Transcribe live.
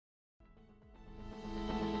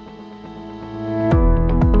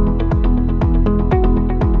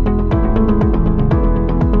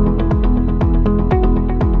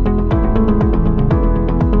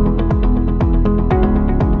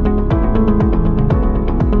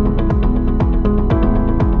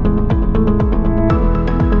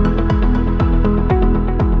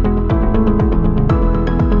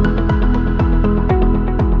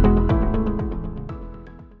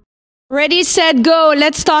Ready, set, go.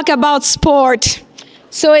 Let's talk about sport.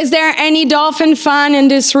 So is there any Dolphin fan in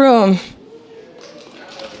this room?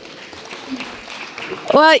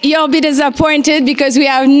 Well, you'll be disappointed because we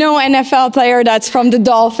have no NFL player that's from the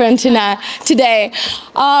Dolphin today.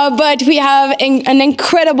 But we have an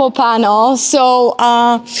incredible panel. So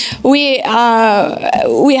we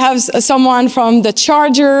have someone from the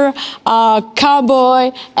Charger,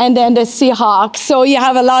 Cowboy, and then the Seahawks. So you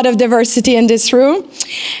have a lot of diversity in this room.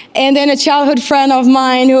 And then a childhood friend of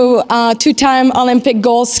mine who two-time Olympic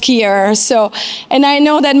gold skier. So, and I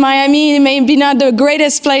know that Miami may be not the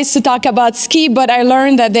greatest place to talk about ski, but I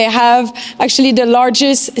learned that they have actually the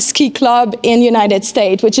largest ski club in the United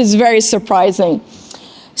States, which is very surprising.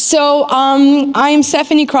 So I'm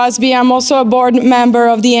Stefanie Crosby. I'm also a board member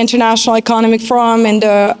of the International Economic Forum and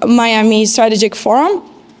the Miami Strategic Forum.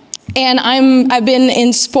 And I've been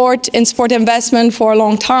in sport investment for a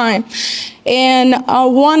long time. And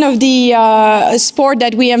one of the sport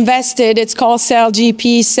that we invested, it's called SAIL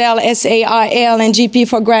GP, SAIL S-A-I-L, and GP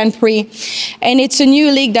for Grand Prix. And it's a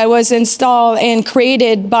new league that was installed and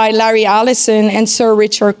created by Larry Ellison and Sir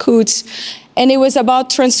Richard Coutts. And it was about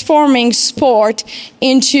transforming sport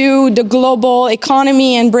into the global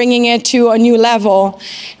economy and bringing it to a new level.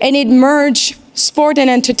 And it merged sport and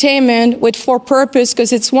entertainment with for purpose,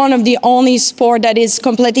 because it's one of the only sport that is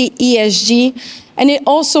completely ESG, and it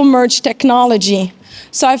also merged technology.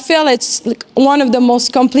 So I feel it's one of the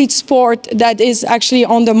most complete sport that is actually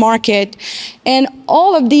on the market. And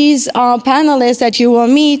all of these panelists that you will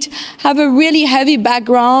meet have a really heavy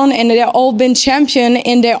background, and they've all been champion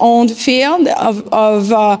in their own field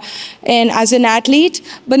and as an athlete.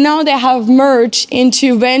 But now they have merged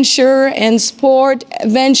into venture and sport,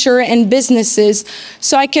 venture and businesses.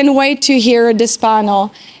 So I can't wait to hear this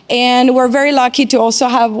panel. And we're very lucky to also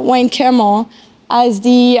have Wayne Kimmel as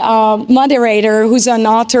the moderator, who's an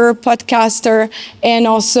author, podcaster, and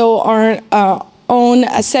also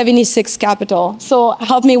own 76 Capital. So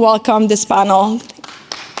help me welcome this panel.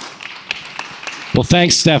 Well,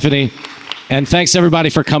 thanks, Stefanie. And thanks, everybody,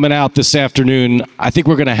 for coming out this afternoon. I think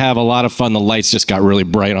we're going to have a lot of fun. The lights just got really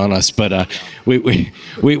bright on us, but we're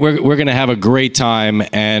going to have a great time,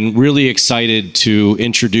 and really excited to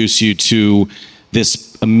introduce you to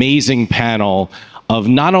this amazing panel of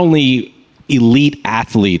not only elite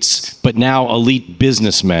athletes, but now elite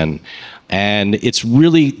businessmen. And it's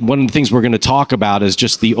really one of the things we're going to talk about is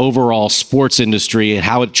just the overall sports industry and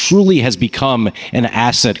how it truly has become an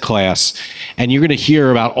asset class. And you're going to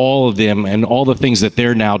hear about all of them and all the things that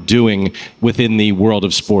they're now doing within the world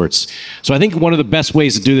of sports. So I think one of the best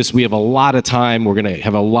ways to do this, we have a lot of time. We're going to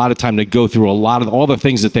have a lot of time to go through all the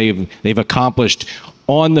things that they've accomplished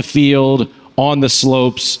on the field, on the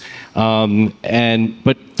slopes.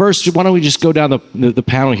 But first, why don't we just go down the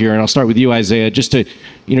panel here, and I'll start with you, Isaiah, just to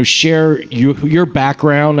share your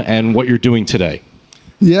background and what you're doing today.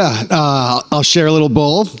 Yeah, I'll share a little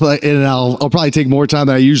both, and I'll probably take more time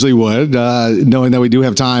than I usually would, knowing that we do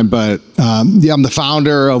have time. But yeah, I'm the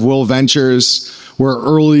founder of Will Ventures. We're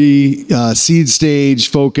early seed stage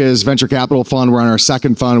focused venture capital fund. We're on our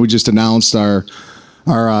second fund. We just announced our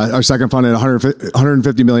second fund at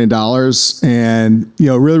 $150 million, and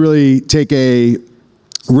really take a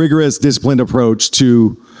rigorous, disciplined approach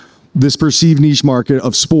to this perceived niche market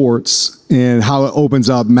of sports and how it opens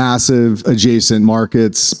up massive adjacent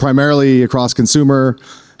markets, primarily across consumer,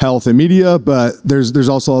 health, and media. But there's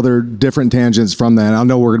also other different tangents from that. I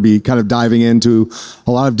know we're going to be kind of diving into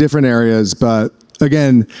a lot of different areas, but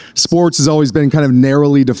again, sports has always been kind of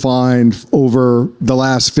narrowly defined over the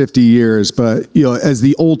last 50 years, but as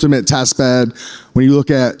the ultimate test bed, when you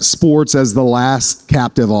look at sports as the last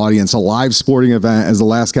captive audience, a live sporting event as the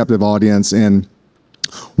last captive audience, and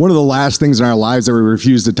one of the last things in our lives that we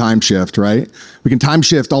refuse to time shift, right? We can time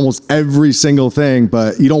shift almost every single thing,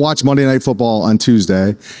 but you don't watch Monday Night Football on Tuesday,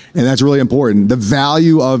 and that's really important. The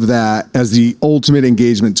value of that as the ultimate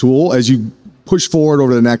engagement tool as you push forward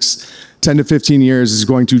over the next 10 to 15 years is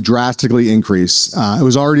going to drastically increase. It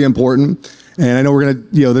was already important. And I know we're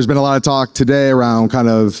going to, there's been a lot of talk today around kind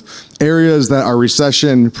of areas that are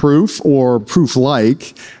recession proof or proof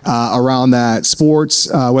like around that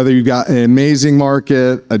sports, whether you've got an amazing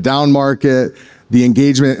market, a down market, the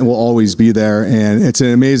engagement will always be there. And it's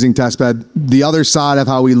an amazing test bed. The other side of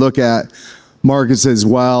how we look at markets as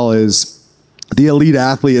well is the elite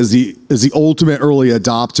athlete is the ultimate early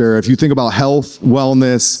adopter. If you think about health,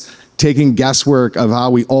 wellness, taking guesswork of how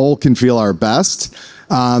we all can feel our best,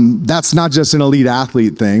 That's not just an elite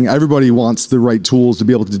athlete thing. Everybody wants the right tools to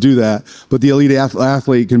be able to do that, but the elite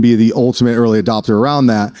athlete can be the ultimate early adopter around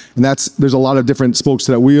that. And there's a lot of different spokes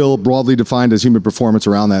to that wheel, broadly defined as human performance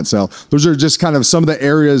around that. So those are just kind of some of the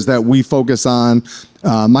areas that we focus on.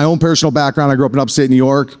 My own personal background, I grew up in upstate New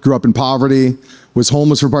York, grew up in poverty, was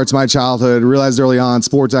homeless for parts of my childhood, realized early on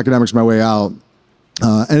sports academics my way out.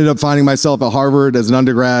 Ended up finding myself at Harvard as an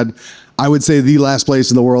undergrad. I would say the last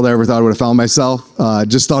place in the world I ever thought I would have found myself.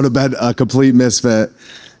 Just thought I'd been a complete misfit.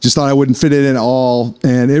 Just thought I wouldn't fit in at all.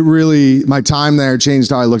 And it really, my time there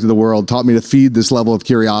changed how I looked at the world, taught me to feed this level of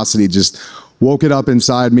curiosity, just woke it up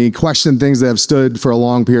inside me, questioned things that have stood for a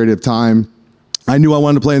long period of time. I knew I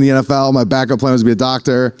wanted to play in the NFL. My backup plan was to be a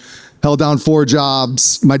doctor. Held down 4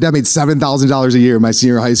 jobs. My dad made $7,000 a year my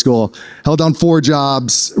senior high school. Held down 4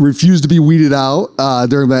 jobs, refused to be weeded out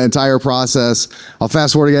during that entire process. I'll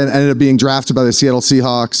fast forward again, ended up being drafted by the Seattle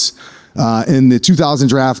Seahawks in the 2000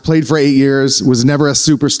 draft. Played for 8 years, was never a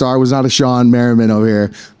superstar, was not a Shawne Merriman over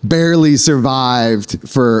here. Barely survived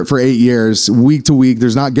for 8 years, week to week.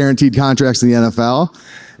 There's not guaranteed contracts in the NFL.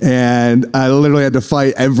 And I literally had to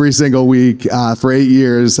fight every single week for 8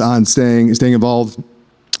 years on staying involved.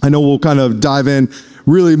 I know we'll kind of dive in.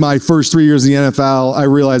 Really, my first 3 years in the NFL, I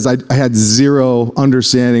realized I had zero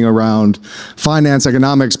understanding around finance,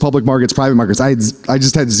 economics, public markets, private markets. I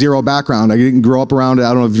just had zero background. I didn't grow up around it.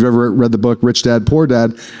 I don't know if you've ever read the book Rich Dad, Poor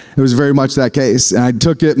Dad. It was very much that case. And I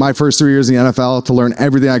took it my first 3 years in the NFL to learn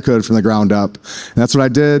everything I could from the ground up. And that's what I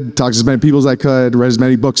did. Talked to as many people as I could, read as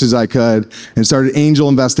many books as I could, and started angel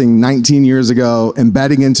investing 19 years ago,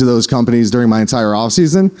 embedding into those companies during my entire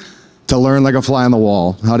offseason, to learn like a fly on the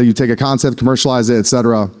wall. How do you take a concept, commercialize it, et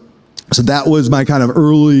cetera. So that was my kind of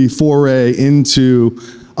early foray into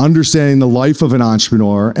understanding the life of an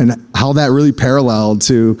entrepreneur and how that really paralleled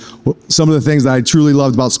to some of the things that I truly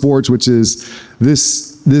loved about sports, which is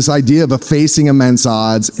this idea of facing immense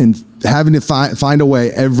odds and having to find a way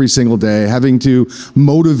every single day, having to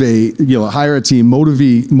motivate, hire a team,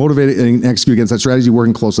 motivate and execute against that strategy,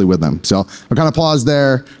 working closely with them. So I'll kind of pause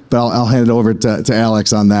there, but I'll hand it over to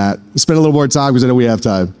Alex on that. Spend a little more time because I know we have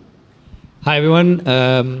time. Hi, everyone.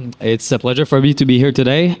 It's a pleasure for me to be here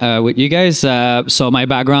today with you guys. So my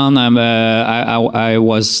background, I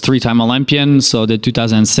was 3-time Olympian, so the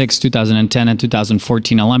 2006, 2010, and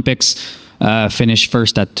 2014 Olympics. Finished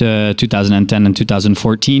first at 2010 and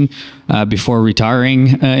 2014 before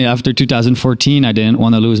retiring after 2014. I didn't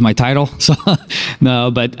want to lose my title. So no,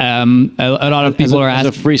 but a lot of people are asking.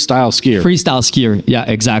 As a freestyle skier. Freestyle skier. Yeah,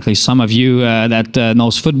 exactly. Some of you that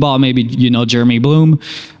knows football, maybe you know Jeremy Bloom,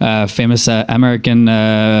 famous American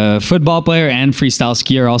football player and freestyle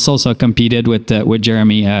skier also. So I competed with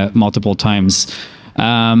Jeremy multiple times.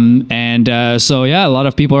 So yeah, a lot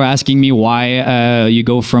of people are asking me why you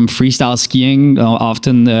go from freestyle skiing.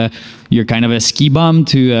 Often you're kind of a ski bum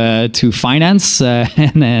to finance, but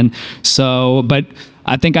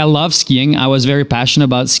I think I love skiing. I was very passionate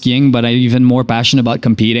about skiing, but I'm even more passionate about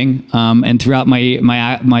competing. And throughout my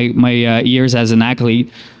years as an athlete,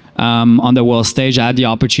 on the world stage, I had the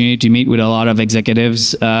opportunity to meet with a lot of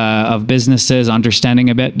executives of businesses,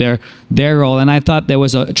 understanding a bit their role. And I thought there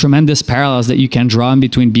was a tremendous parallels that you can draw in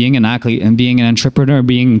between being an athlete and being an entrepreneur,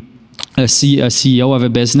 being a CEO of a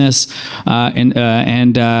business.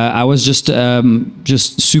 I was just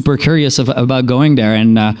super curious about going there,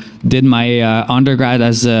 and did my undergrad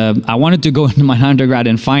I wanted to go into my undergrad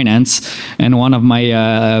in finance. And one of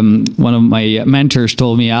my mentors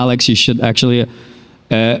told me, Alex, you should actually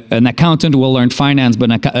an accountant will learn finance,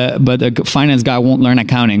 but a finance guy won't learn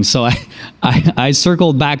accounting. So I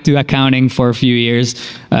circled back to accounting for a few years,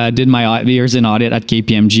 did my years in audit at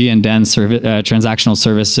KPMG, and then transactional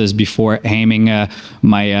services before aiming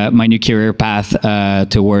my new career path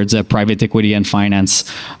towards private equity and finance.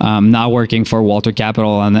 Now working for Walter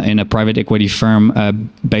Capital in a private equity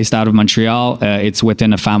firm based out of Montreal. It's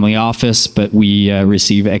within a family office, but we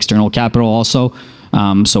receive external capital also.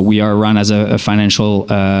 So we are run as a financial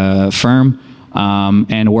firm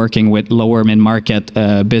and working with lower mid-market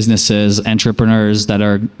businesses, entrepreneurs that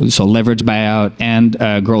are leverage buyout and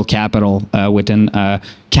growth capital within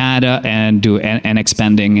Canada and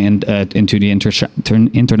expanding into the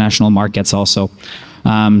international markets also.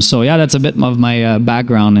 So yeah, that's a bit of my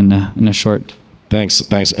background in a short.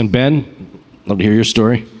 Thanks. And Ben, love to hear your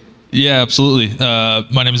story. Yeah, absolutely.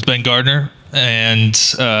 My name is Ben Gardner. And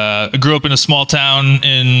I grew up in a small town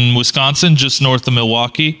in Wisconsin, just north of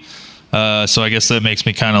Milwaukee. So I guess that makes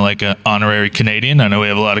me kind of like an honorary Canadian. I know we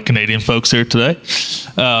have a lot of Canadian folks here today.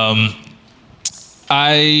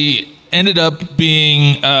 I ended up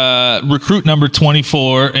being recruit number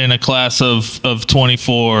 24 in a class of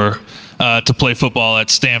 24 to play football at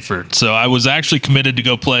Stanford. So I was actually committed to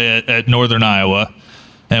go play at Northern Iowa.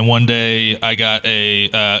 And one day I got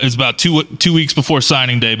it was about two weeks before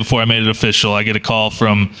signing day, before I made it official, I get a call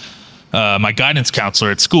from my guidance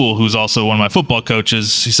counselor at school, who's also one of my football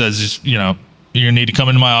coaches. He says, you know, you're going to need to come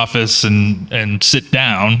into my office and sit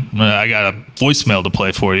down. I got a voicemail to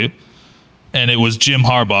play for you. And it was Jim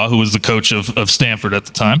Harbaugh, who was the coach of Stanford at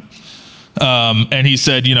the time. And he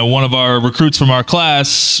said, you know, one of our recruits from our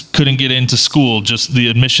class couldn't get into school. Just the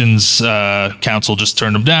admissions council just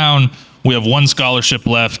turned him down. We have one scholarship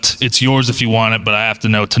left. It's yours if you want it, but I have to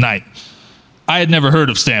know tonight. I had never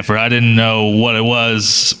heard of Stanford. I didn't know what it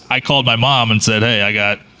was. I called my mom and said, hey, I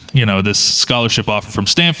got, you know, this scholarship offer from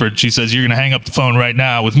Stanford. She says, you're going to hang up the phone right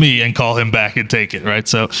now with me and call him back and take it, right?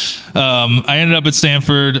 So I ended up at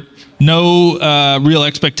Stanford. No real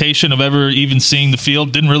expectation of ever even seeing the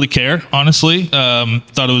field. Didn't really care, honestly.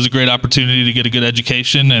 Thought it was a great opportunity to get a good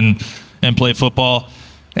education and play football.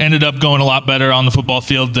 Ended up going a lot better on the football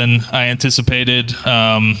field than I anticipated.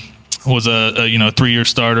 Was a 3-year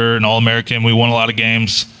starter, an All-American. We won a lot of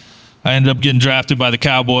games. I ended up getting drafted by the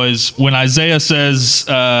Cowboys. When Isaiah says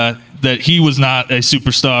that he was not a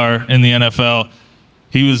superstar in the NFL,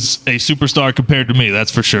 he was a superstar compared to me,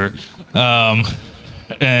 that's for sure.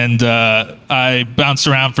 And I bounced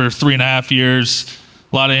around for 3.5 years,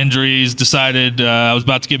 a lot of injuries, decided I was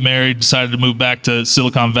about to get married, decided to move back to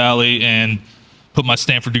Silicon Valley and put my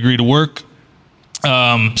Stanford degree to work.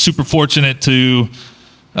 Super fortunate to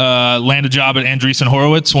land a job at Andreessen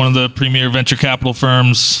Horowitz, one of the premier venture capital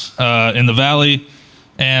firms in the Valley.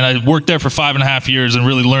 And I worked there for 5.5 years and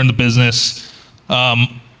really learned the business.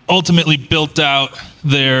 Ultimately built out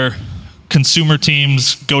their consumer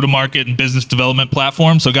teams, go-to-market and business development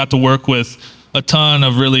platform. So I got to work with a ton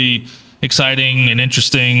of really exciting and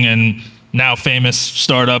interesting and now famous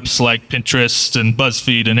startups like Pinterest and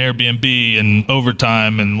BuzzFeed and Airbnb and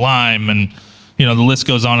Overtime and Lime, and you know, the list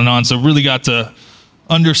goes on and on. So really got to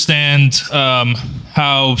understand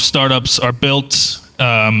how startups are built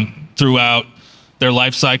throughout their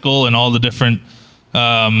life cycle and all the different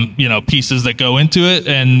pieces that go into it,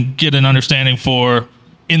 and get an understanding for,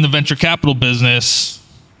 in the venture capital business,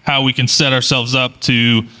 how we can set ourselves up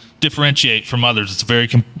to differentiate from others. It's a very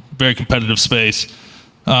competitive space.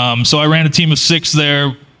 So I ran a team of 6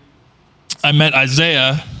 there. I met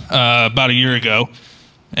Isaiah about a year ago,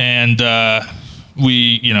 and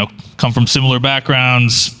we, come from similar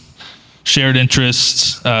backgrounds, shared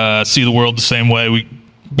interests, see the world the same way. We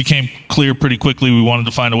became clear pretty quickly we wanted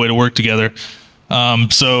to find a way to work together.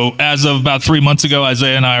 So as of about 3 months ago,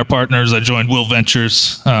 Isaiah and I are partners. I joined Will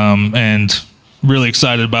Ventures, and really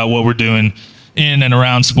excited about what we're doing in and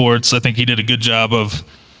around sports. I think he did a good job of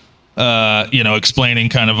explaining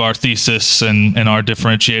kind of our thesis and our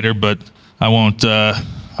differentiator, but I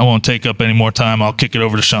won't take up any more time. I'll kick it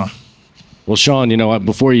over to Shawne. Well, Shawne,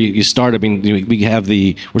 before you start, I mean,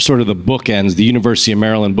 we're sort of the bookends, the University of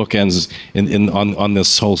Maryland bookends on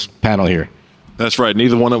this whole panel here. That's right.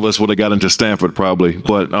 Neither one of us would have got into Stanford probably,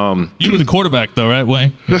 but you were the quarterback though, right,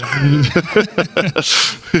 Wayne?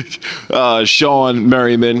 Shawne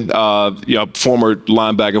Merriman, former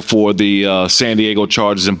linebacker for the San Diego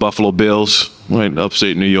Chargers and Buffalo Bills, right in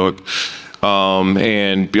upstate New York.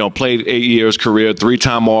 And played 8 years career,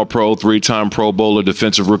 3-time All-Pro, 3-time Pro Bowler,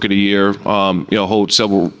 Defensive Rookie of the Year. Hold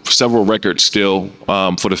several records still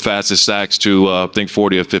for the fastest sacks to I think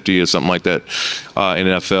 40 or 50 or something like that in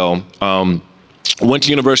NFL. Went to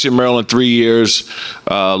University of Maryland 3 years,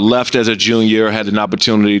 left as a junior, had an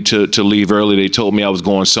opportunity to leave early. They told me I was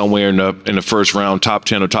going somewhere in the first round, top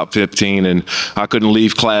 10 or top 15, and I couldn't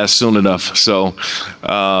leave class soon enough. So,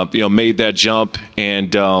 made that jump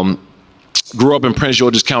and grew up in Prince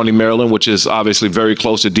George's County, Maryland, which is obviously very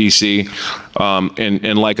close to D.C.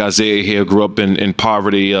 And like Isaiah here, grew up in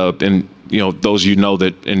poverty. And those of you know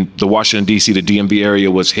that in the Washington, D.C., the DMV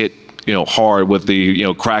area was hit hard with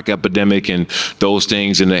the crack epidemic and those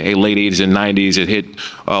things in the late 80s and 90s. It hit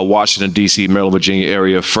Washington, D.C., Maryland, Virginia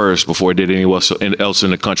area first before it did anywhere else in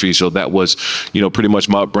the country. So that was pretty much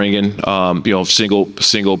my upbringing.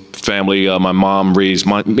 Single family. My mom raised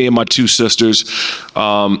me and my 2 sisters,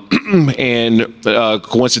 and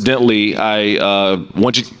coincidentally, I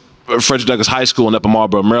went to Frederick Douglass High School in Upper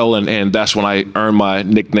Marlboro, Maryland, and that's when I earned my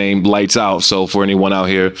nickname Lights Out. So for anyone out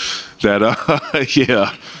here that I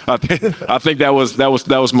think that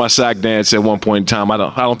was my sack dance at one point in time. I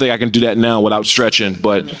don't think I can do that now without stretching,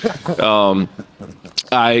 but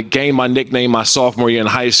I gained my nickname my sophomore year in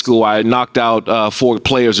high school. I knocked out 4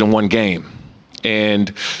 players in one game,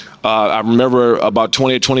 and I remember about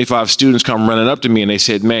 20 or 25 students come running up to me and they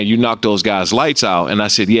said, "Man, you knocked those guys lights out." And I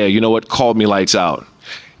said, "Yeah, you know what? Call me Lights Out."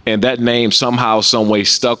 And that name somehow, some way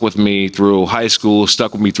stuck with me through high school,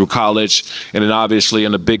 stuck with me through college, and then obviously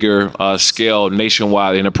on a bigger scale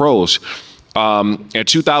nationwide in the pros. In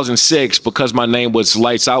 2006, because my name was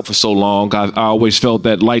Lights Out for so long, I always felt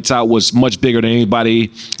that Lights Out was much bigger than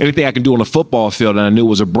anything I can do on a football field, and I knew it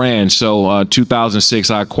was a brand. So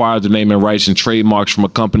 2006, I acquired the name and rights and trademarks from a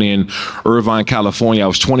company in Irvine, California. I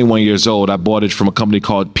was 21 years old. I bought it from a company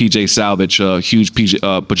called PJ Salvage, a huge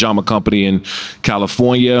pajama company in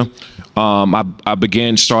California. I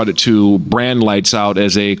started to brand Lights Out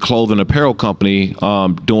as a clothing apparel company,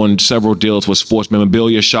 doing several deals with sports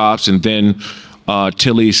memorabilia shops, and then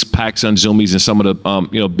Tilly's, PacSun, Zoomies, and some of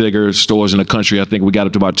the bigger stores in the country. I think we got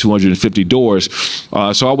up to about 250 doors.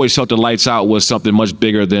 So I always felt the Lights Out was something much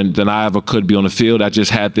bigger than I ever could be on the field. I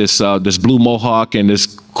just had this blue mohawk and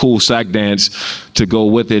this cool sack dance to go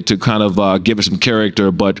with it to kind of give it some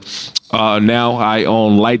character. But now I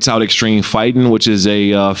own Lights Out Extreme Fighting, which is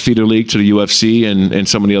a feeder league to the UFC and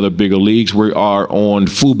some of the other bigger leagues. We are on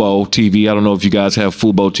Fubo TV. I don't know if you guys have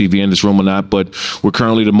Fubo TV in this room or not, but we're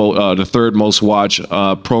currently the third most watched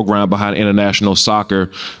program behind international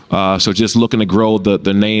soccer. So just looking to grow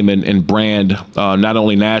the name and brand, not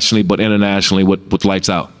only nationally, but internationally with Lights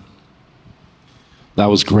Out. That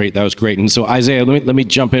was great. That was great. And so Isaiah, let me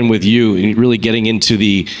jump in with you and really getting into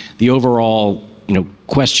the overall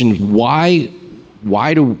question. Why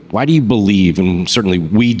do you believe, and certainly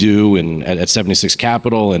we do, and at 76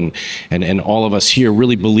 Capital and all of us here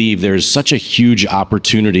really believe there's such a huge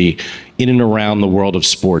opportunity in and around the world of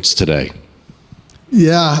sports today?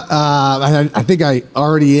 Yeah, I think I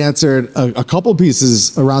already answered a couple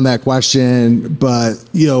pieces around that question, but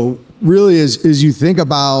really as you think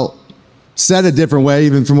about, said a different way,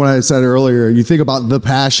 even from what I said earlier, you think about the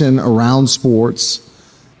passion around sports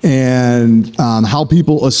and how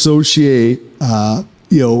people associate,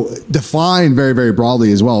 define very, very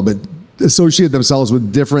broadly as well, but associate themselves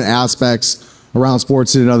with different aspects around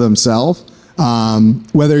sports in and of themselves.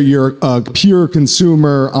 Whether you're a pure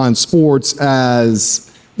consumer on sports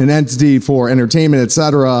as an entity for entertainment, et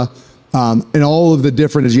cetera, and all of the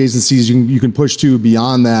different adjacencies you can push to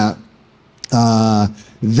beyond that,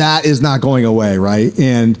 that is not going away, right?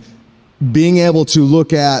 And being able to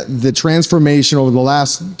look at the transformation over the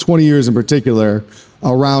last 20 years in particular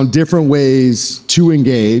around different ways to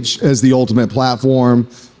engage as the ultimate platform.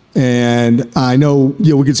 And I know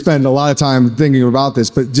we could spend a lot of time thinking about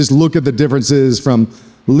this, but just look at the differences from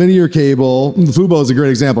linear cable. Fubo is a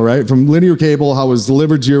great example, right? From linear cable, how it was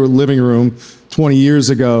delivered to your living room 20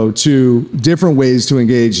 years ago, to different ways to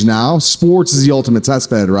engage now. Sports is the ultimate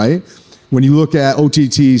test bed, right? When you look at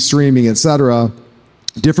OTT, streaming, et cetera,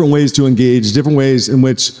 different ways to engage, different ways in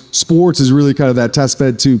which sports is really kind of that test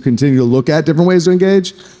bed to continue to look at different ways to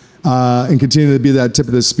engage and continue to be that tip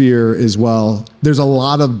of the spear as well. There's a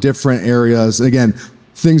lot of different areas. Again,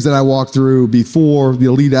 things that I walked through before, the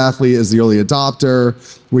elite athlete is the early adopter,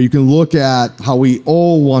 where you can look at how we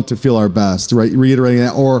all want to feel our best, right? Reiterating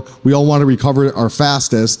that, or we all want to recover our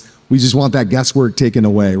fastest. We just want that guesswork taken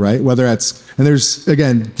away, right? Whether that's, and there's,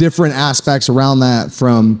 again, different aspects around that,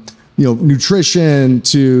 from nutrition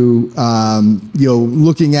to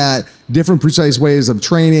looking at different precise ways of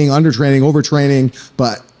training, undertraining, overtraining.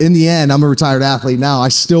 But in the end, I'm a retired athlete now. I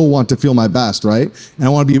still want to feel my best, right? And I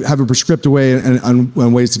want to have a prescriptive way and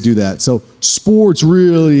ways to do that. So sports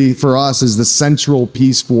really, for us, is the central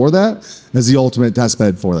piece for that, as the ultimate test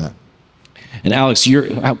bed for that. And Alex,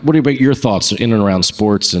 what are your thoughts in and around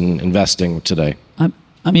sports and investing today?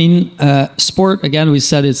 Sport, again, we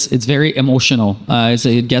said it's very emotional.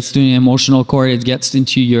 It gets to an emotional core. It gets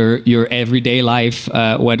into your everyday life,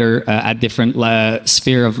 whether at different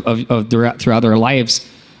sphere of throughout our lives,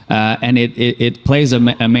 and it plays a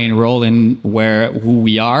main role in who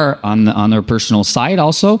we are on our personal side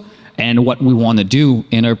also, and what we want to do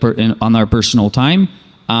on our personal time.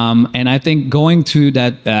 And I think going through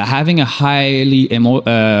that, having a highly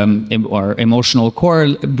emotional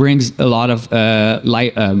core brings a lot of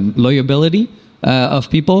loyalty of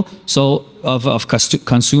people. So of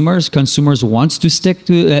consumers wants to stick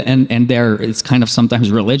to, and it's kind of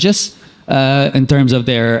sometimes religious in terms of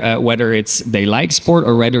their whether it's they like sport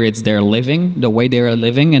or whether it's their living, the way they are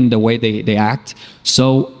living and the way they act.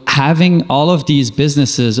 So having all of these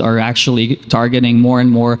businesses are actually targeting more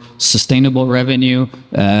and more sustainable revenue,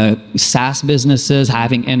 SaaS businesses,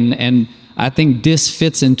 and I think this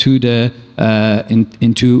fits into the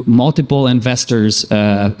into multiple investors'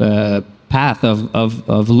 path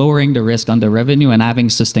of lowering the risk on the revenue and having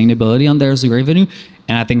sustainability on their revenue.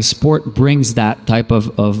 And I think sport brings that type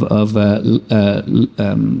of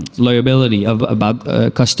loyalty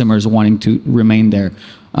about customers wanting to remain there.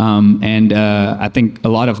 And I think a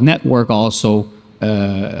lot of network also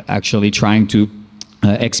actually trying to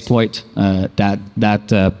exploit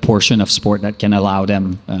that portion of sport that can allow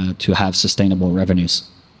them to have sustainable revenues.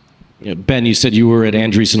 Yeah, Ben, you said you were at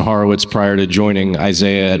Andreessen Horowitz prior to joining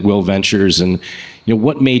Isaiah at Will Ventures, and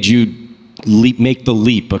what made you make the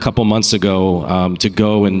leap a couple months ago to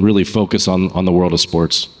go and really focus on the world of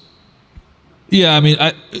sports? Yeah, I mean,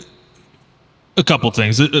 a couple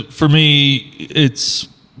things. For me, it's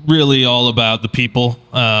really all about the people,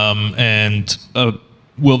 and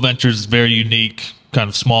Will Ventures is very unique, kind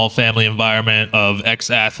of small family environment of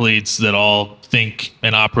ex-athletes that all think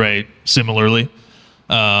and operate similarly.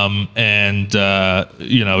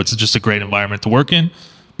 It's just a great environment to work in.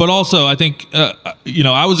 But also, I think,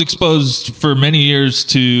 I was exposed for many years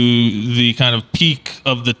to the kind of peak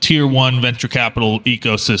of the tier one venture capital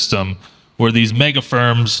ecosystem, where these mega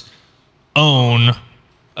firms own,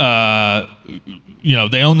 they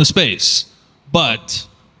own the space. But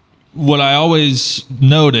what I always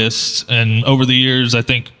noticed, and over the years I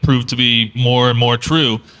think proved to be more and more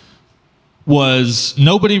true, was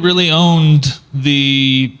nobody really owned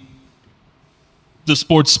the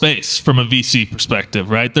sports space from a VC perspective,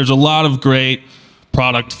 right? There's a lot of great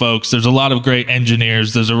product folks. There's a lot of great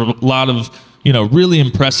engineers. There's a lot of, really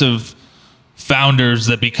impressive founders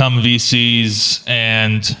that become VCs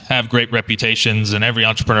and have great reputations, and every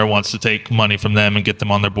entrepreneur wants to take money from them and get them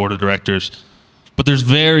on their board of directors. But there's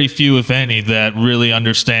very few, if any, that really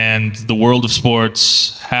understand the world of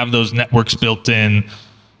sports, have those networks built in,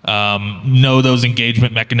 know those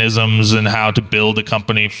engagement mechanisms and how to build a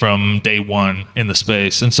company from day one in the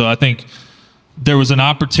space. And so I think there was an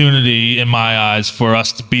opportunity in my eyes for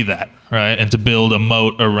us to be that, right? And to build a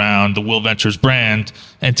moat around the Will Ventures brand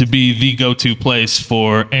and to be the go-to place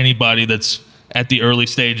for anybody that's at the early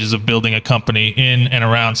stages of building a company in and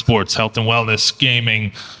around sports, health and wellness,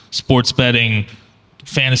 gaming, sports betting,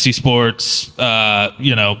 fantasy sports,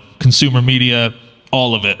 consumer media,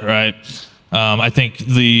 all of it, right? I think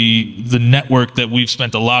the network that we've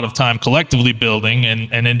spent a lot of time collectively building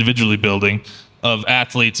and individually building of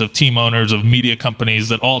athletes, of team owners, of media companies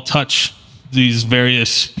that all touch these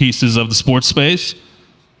various pieces of the sports space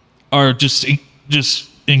are just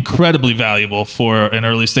incredibly valuable for an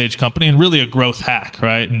early stage company and really a growth hack,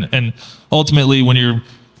 right? And ultimately, when you're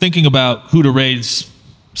thinking about who to raise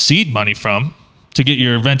seed money from to get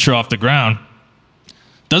your venture off the ground,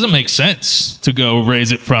 it doesn't make sense to go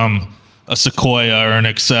raise it from a Sequoia or an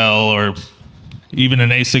Excel or even an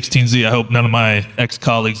A16Z. I hope none of my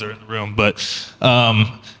ex-colleagues are in the room, but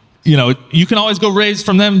you can always go raise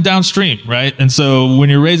from them downstream, right? And so when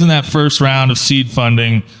you're raising that first round of seed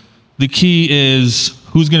funding, the key is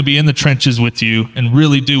who's going to be in the trenches with you and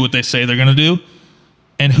really do what they say they're going to do,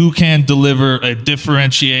 and who can deliver a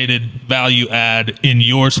differentiated value add in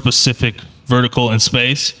your specific vertical and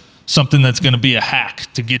space, something that's going to be a hack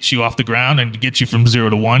to get you off the ground and to get you from 0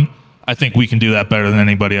 to 1. I think we can do that better than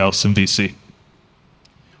anybody else in VC.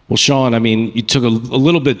 Well, Shawne, I mean, you took a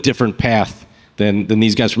little bit different path than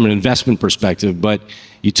these guys from an investment perspective, but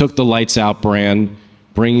you took the Lights Out brand,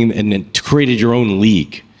 and then created your own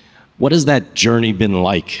league. What has that journey been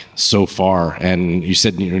like so far? And you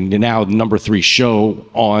said you're now the #3 show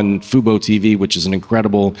on Fubo TV, which is an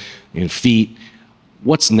incredible feat.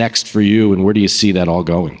 What's next for you, and where do you see that all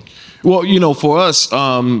going? Well, for us,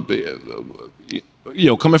 coming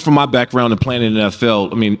from my background and playing in the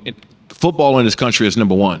NFL, I mean, football in this country is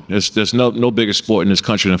 #1. There's no bigger sport in this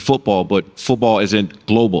country than football, but football isn't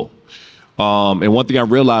global. And one thing I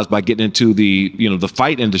realized by getting into the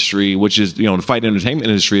fight industry, which is, the fight entertainment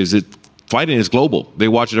industry, is that fighting is global. They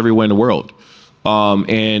watch it everywhere in the world.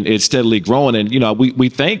 And it's steadily growing. And, we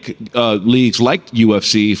thank leagues like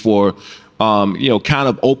UFC for, kind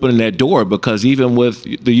of opening that door, because even with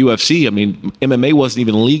the UFC, I mean, MMA wasn't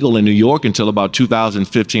even legal in New York until about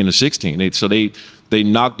 2015 or 16. So they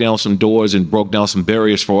knocked down some doors and broke down some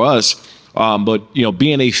barriers for us. But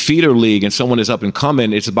being a feeder league and someone that's up and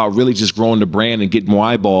coming, it's about really just growing the brand and getting more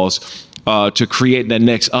eyeballs to create that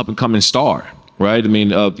next up and coming star, right? I mean,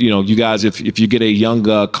 you guys, if you get a young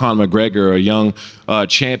Conor McGregor or a young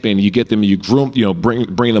champion, you get them, you groom,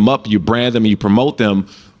 bring them up, you brand them, you promote them,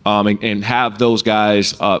 and have those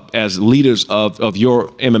guys as leaders of your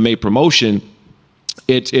MMA promotion.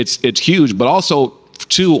 It's huge, but also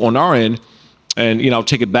too on our end. And,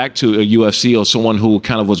 take it back to a UFC or someone who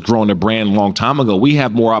kind of was growing a brand a long time ago. We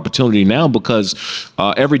have more opportunity now because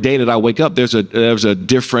every day that I wake up, there's a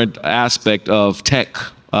different aspect of tech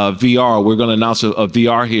VR. We're going to announce a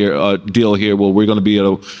VR deal here where we're going to be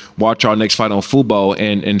able to watch our next fight on Fubo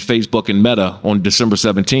and Facebook and Meta on December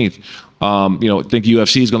 17th. I think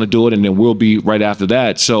UFC is going to do it, and then we'll be right after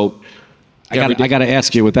that. So I got to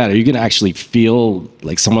ask you with that, are you going to actually feel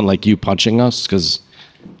like someone like you punching us? Because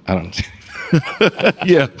I don't.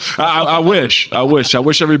 Yeah, I wish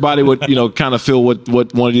everybody would, kind of feel what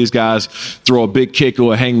one of these guys throw a big kick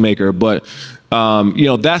or a haymaker. But,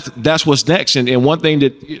 that's what's next. And one thing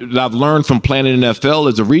that I've learned from playing in the NFL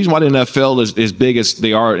is the reason why the NFL is as big as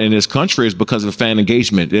they are in this country is because of fan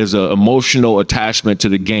engagement. There's an emotional attachment to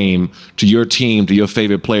the game, to your team, to your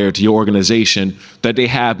favorite player, to your organization that they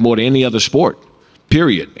have more than any other sport.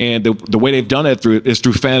 Period. And the way they've done that is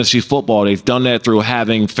through fantasy football. They've done that through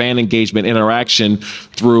having fan engagement, interaction,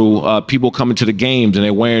 through people coming to the games and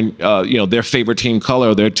they're wearing, their favorite team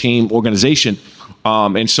color, their team organization.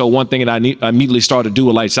 And so one thing that I immediately started to do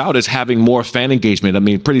with Lights Out is having more fan engagement. I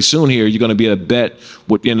mean, pretty soon here, you're going to be able to bet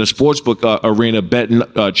in the sportsbook arena, bet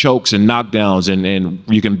chokes and knockdowns, and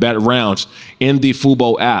you can bet rounds in the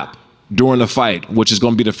Fubo app during the fight, which is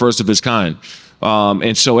going to be the first of its kind.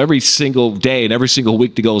 And so every single day and every single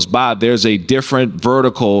week that goes by, there's a different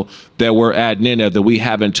vertical that we're adding in there that we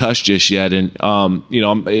haven't touched just yet. And,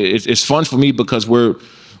 it's fun for me because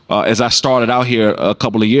as I started out here a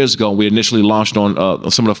couple of years ago, we initially launched on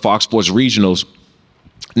some of the Fox Sports regionals.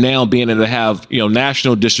 Now being able to have,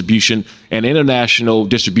 national distribution and international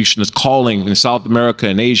distribution is calling in South America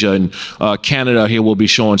and Asia and Canada. Here we'll be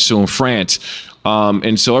showing soon France.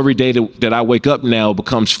 And so every day that I wake up now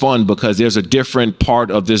becomes fun because there's a different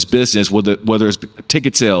part of this business, whether it's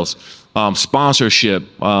ticket sales, sponsorship.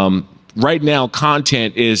 Right now,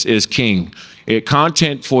 content is king.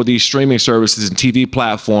 Content for these streaming services and TV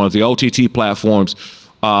platforms, the OTT platforms,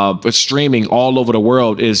 but streaming all over the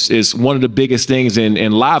world is one of the biggest things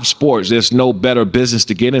in live sports. There's no better business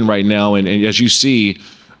to get in right now. And as you see,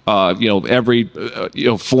 every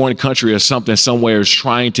foreign country or something somewhere is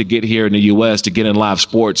trying to get here in the U.S. to get in live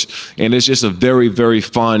sports. And it's just a very, very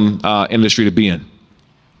fun industry to be in.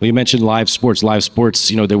 Well, you mentioned live sports. Live sports,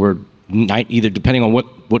 there were either depending on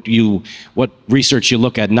what research you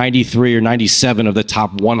look at, 93 or 97 of the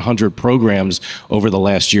top 100 programs over the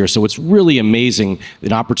last year. So it's really amazing,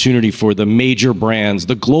 an opportunity for the major brands,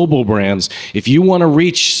 the global brands. If you want to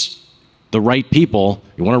reach the right people,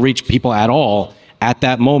 you want to reach people at all, at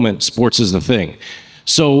that moment, sports is the thing.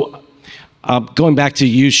 So going back to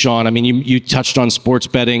you, Shawne, I mean, you touched on sports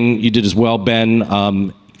betting. You did as well, Ben.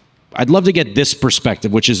 I'd love to get this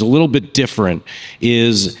perspective, which is a little bit different,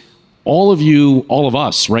 is all of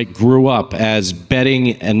us, right, grew up as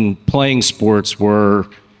betting and playing sports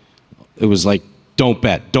it was like, don't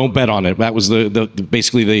bet on it. That was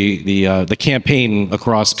basically the campaign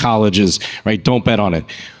across colleges, right? Don't bet on it.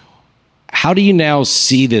 How do you now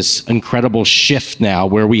see this incredible shift now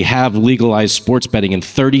where we have legalized sports betting in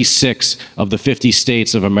 36 of the 50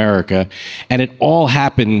 states of America, and it all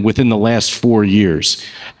happened within the last 4 years?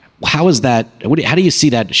 How is that? How do you see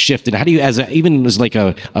that shift? And how do you, as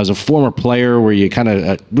a former player, where you kind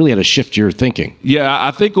of really had to shift your thinking? Yeah,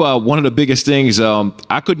 I think one of the biggest things,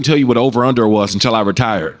 I couldn't tell you what over/under was until I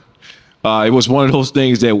retired. It was one of those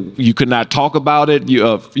things that you could not talk about it.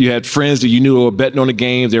 You had friends that you knew were betting on the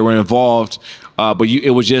games, they were involved, but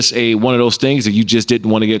it was just one of those things that you just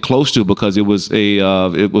didn't want to get close to because it was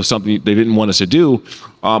something they didn't want us to do.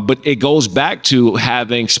 But it goes back to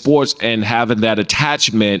having sports and having that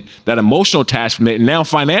attachment, that emotional attachment, and now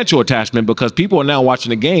financial attachment, because people are now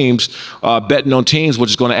watching the games, betting on teams,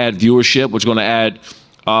 which is going to add viewership, which is going to add,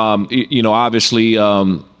 obviously.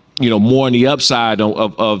 More on the upside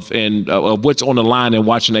of what's on the line and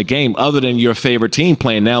watching that game, other than your favorite team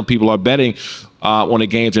playing. Now people are betting on the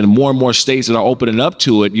games, and more states that are opening up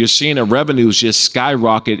to it. You're seeing the revenues just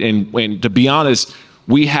skyrocket. And to be honest,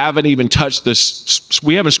 we haven't even touched this.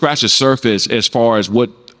 We haven't scratched the surface as far as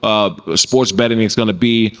what sports betting is going to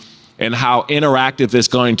be and how interactive it's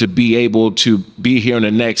going to be able to be here in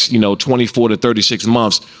the next, 24 to 36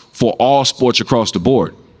 months for all sports across the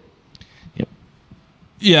board.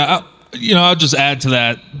 Yeah, I'll just add to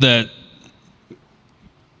that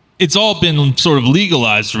it's all been sort of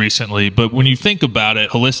legalized recently, but when you think about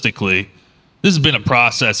it holistically, this has been a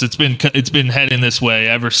process. It's been heading this way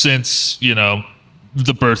ever since,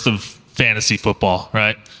 the birth of fantasy football,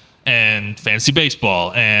 right? And fantasy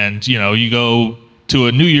baseball. And, you go to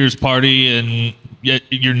a New Year's party and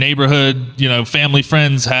your neighborhood, family,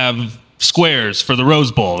 friends have squares for the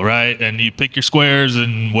Rose Bowl, right? And you pick your squares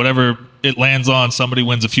and whatever it lands on, somebody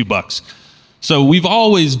wins a few bucks. So we've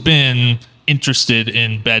always been interested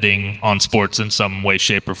in betting on sports in some way,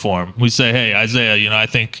 shape, or form. We say, hey, Isaiah, I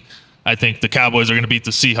think I think the Cowboys are going to beat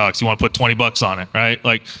the Seahawks. You want to put $20 on it, right?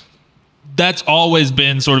 Like, that's always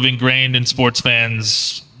been sort of ingrained in sports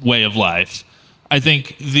fans' way of life. I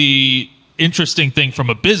think the interesting thing from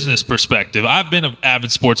a business perspective, I've been an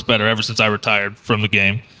avid sports bettor ever since I retired from the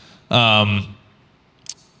game.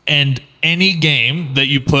 And any game that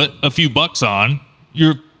you put a few bucks on,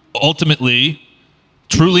 you're ultimately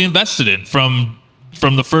truly invested in from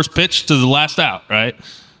the first pitch to the last out, right?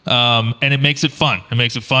 And it makes it fun. It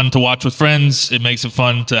makes it fun to watch with friends. It makes it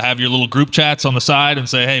fun to have your little group chats on the side and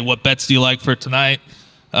say, hey, what bets do you like for tonight?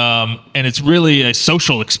 And it's really a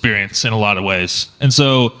social experience in a lot of ways. And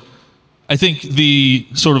so I think the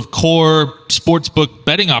sort of core sportsbook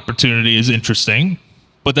betting opportunity is interesting,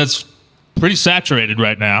 but that's pretty saturated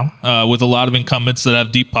right now with a lot of incumbents that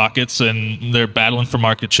have deep pockets and they're battling for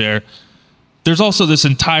market share. There's also this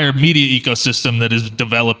entire media ecosystem that is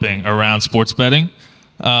developing around sports betting.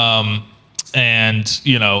 And,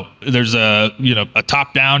 you know, there's a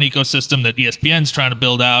top-down ecosystem that ESPN's trying to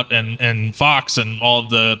build out and Fox and all of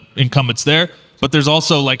the incumbents there. But there's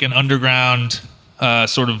also like an underground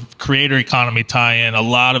sort of creator economy tie-in. A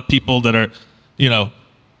lot of people that are, you know,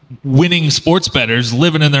 winning sports bettors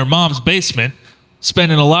living in their mom's basement,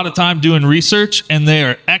 spending a lot of time doing research, and they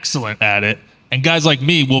are excellent at it. And guys like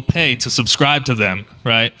me will pay to subscribe to them,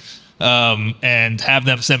 right? And have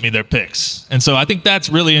them send me their picks. And so I think that's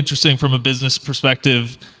really interesting from a business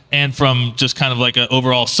perspective and from just kind of like an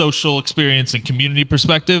overall social experience and community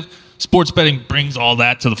perspective. Sports betting brings all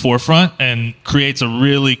that to the forefront and creates a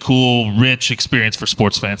really cool, rich experience for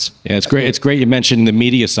sports fans. Yeah, it's great. It's great you mentioned the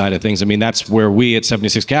media side of things. I mean, that's where we at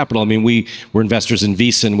 76 Capital, I mean, we were investors in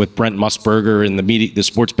VEASAN with Brent Musburger and the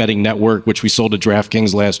sports betting network, which we sold to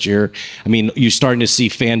DraftKings last year. I mean, you're starting to see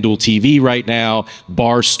FanDuel TV right now,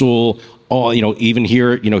 Barstool, all, you know, even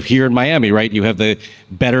here, you know, here in Miami, right? You have the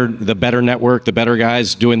better network, the better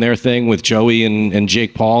guys doing their thing with Joey and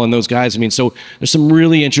Jake Paul and those guys. I mean, so there's some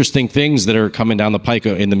really interesting things that are coming down the pike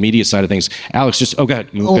in the media side of things. Alex, just go ahead.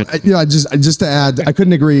 Yeah, just to add, I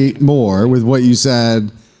couldn't agree more with what you said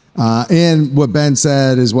and what Ben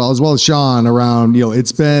said as well as Shawne around, you know,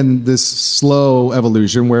 it's been this slow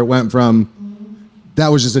evolution where it went from, that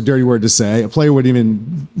was just a dirty word to say. A player wouldn't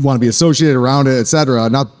even want to be associated around it, et cetera.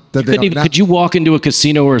 Not that could you walk into a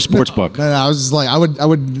casino or a sports book? No, I was just like, I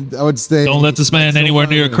would stay. Don't let this man anywhere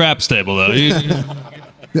near a craps table, though.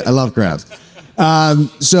 I love craps.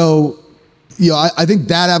 So, you know, I think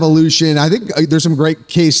that evolution, I think there's some great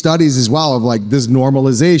case studies as well of like this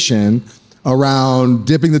normalization around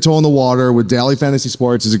dipping the toe in the water with daily fantasy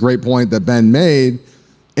sports is a great point that Ben made.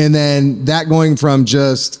 And then that going from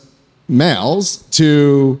just males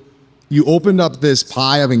to you opened up this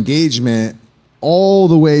pie of engagement all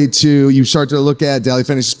the way to you start to look at daily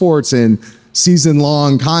fantasy sports and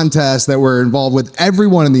season-long contests that were involved with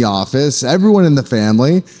everyone in the office, everyone in the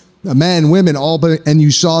family, men, women, all, but, and you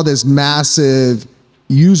saw this massive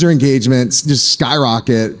user engagement just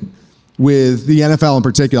skyrocket with the NFL in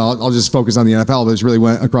particular. I'll just focus on the NFL, but it's really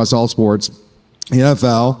went across all sports. The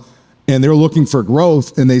NFL, and they were looking for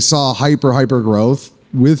growth, and they saw hyper growth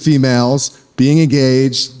with females being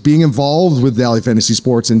engaged, being involved with daily fantasy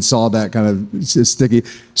sports, and saw that kind of sticky.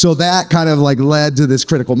 So that kind of like led to this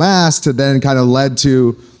critical mass to then kind of led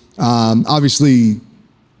to obviously,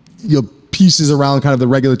 you know, pieces around kind of the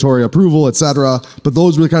regulatory approval, et cetera. But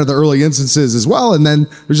those were kind of the early instances as well. And then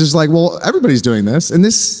it was just like, well, everybody's doing this. And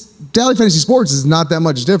this daily fantasy sports is not that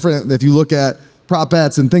much different if you look at prop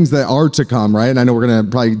bets and things that are to come, right? And I know we're going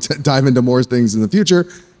to probably dive into more things in the future.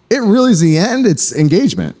 It really is the end. It's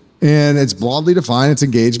engagement. And it's broadly defined, it's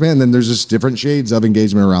engagement, and then there's just different shades of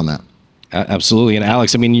engagement around that. Absolutely. And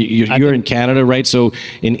Alex, I mean, you're in Canada, right? So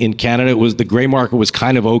in Canada, it was the gray market was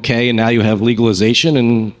kind of okay, and now you have legalization.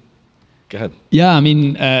 And go ahead. Yeah, I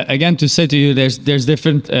mean, again, to say to you, there's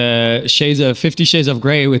different shades of 50 shades of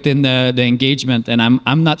gray within the engagement, and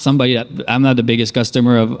I'm not somebody that I'm not the biggest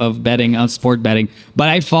customer of betting on sport betting, but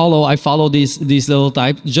I follow these little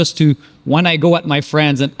types just to when I go at my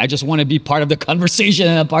friends and I just want to be part of the conversation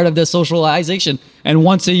and a part of the socialization. And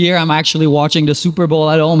once a year, I'm actually watching the Super Bowl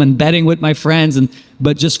at home and betting with my friends,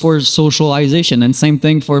 but just for socialization. And same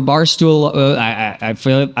thing for Barstool.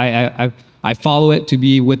 I follow it to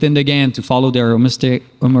be within the game, to follow their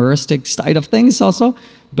humoristic side of things also.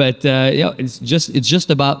 But you know, it's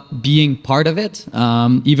just about being part of it,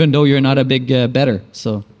 even though you're not a big bettor.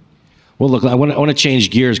 So. Well, look, I want to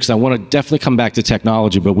change gears because I want to definitely come back to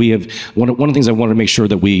technology. But we have one of the things I wanted to make sure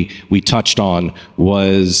that we touched on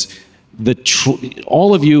was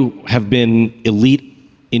all of you have been elite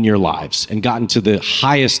in your lives and gotten to the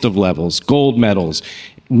highest of levels, gold medals,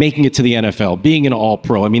 making it to the NFL, being an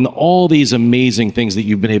all-pro. I mean, all these amazing things that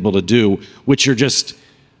you've been able to do, which are just,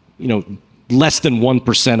 less than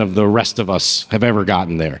 1% of the rest of us have ever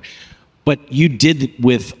gotten there. But you did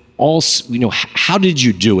with all, how did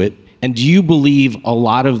you do it? And do you believe a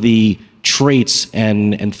lot of the traits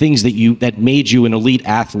and things that made you an elite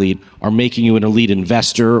athlete are making you an elite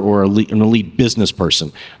investor or an elite business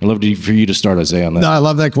person? I'd love for you to start, Isaiah, on that. No, I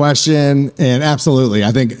love that question. And absolutely,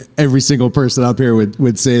 I think every single person up here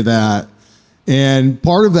would say that. And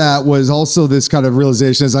part of that was also this kind of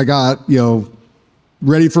realization as I got,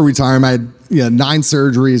 ready for retirement. I had 9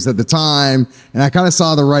 surgeries at the time, and I kind of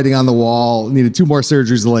saw the writing on the wall. Needed 2 more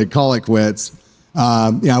surgeries to call it quits.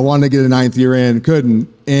 I wanted to get a 9th year in,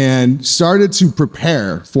 couldn't, and started to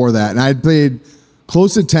prepare for that. And I paid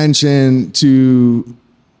close attention to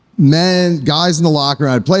guys in the locker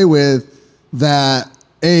room I'd play with that,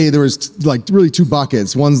 there was really 2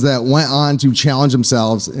 buckets, ones that went on to challenge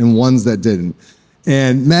themselves and ones that didn't.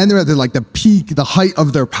 And men, they're at the peak, the height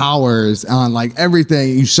of their powers on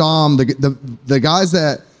everything. You saw them, the guys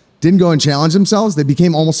that didn't go and challenge themselves, they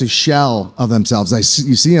became almost a shell of themselves.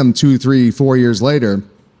 You see them 2, 3, 4 years later,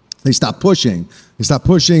 they stopped pushing. They stopped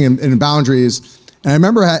pushing in boundaries. And I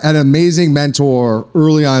remember I had an amazing mentor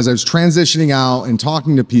early on as I was transitioning out and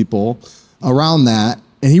talking to people around that.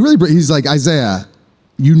 And he's like, Isaiah,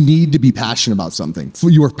 you need to be passionate about something.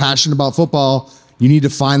 You were passionate about football. You need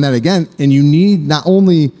to find that again. And you need, not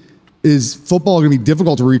only is football going to be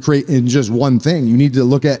difficult to recreate in just one thing, you need to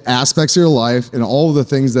look at aspects of your life and all of the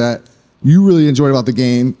things that you really enjoyed about the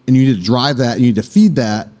game, and you need to drive that, you need to feed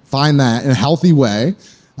that, find that in a healthy way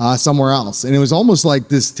somewhere else. And it was almost like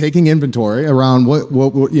this taking inventory around what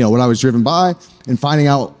I was driven by and finding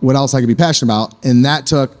out what else I could be passionate about. And that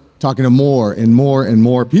took talking to more and more and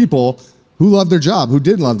more people who loved their job, who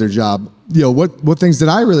didn't love their job. What things did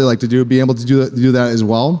I really like to do, be able to do that as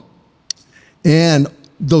well. And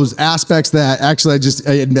those aspects that actually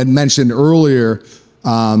I had mentioned earlier,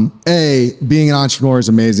 being an entrepreneur is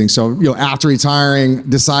amazing. So, after retiring,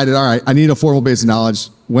 decided, all right, I need a formal base of knowledge.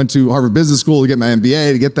 Went to Harvard Business School to get my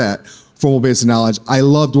MBA, to get that formal base of knowledge. I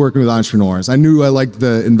loved working with entrepreneurs. I knew I liked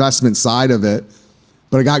the investment side of it,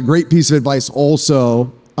 but I got great piece of advice also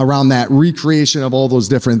around that recreation of all those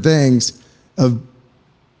different things of,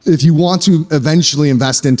 if you want to eventually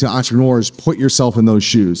invest into entrepreneurs, put yourself in those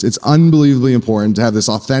shoes. It's unbelievably important to have this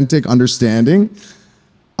authentic understanding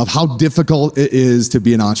of how difficult it is to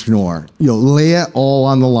be an entrepreneur. Lay it all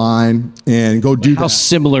on the line and go do that. How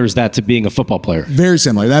similar is that to being a football player? Very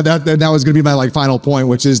similar. That was going to be my final point,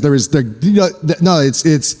 which is it's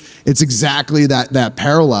exactly that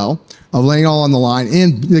parallel of laying it all on the line.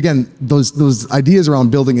 And again, those ideas around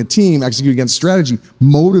building a team, executing against strategy,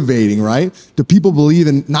 motivating, right? Do people believe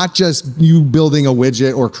in not just you building a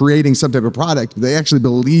widget or creating some type of product, they actually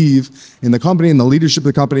believe in the company and the leadership of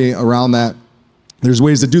the company around that. There's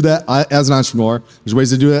ways to do that as an entrepreneur. There's ways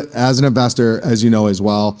to do it as an investor, as you know as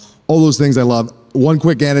well. All those things I love. One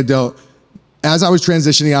quick anecdote. As I was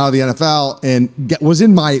transitioning out of the NFL and was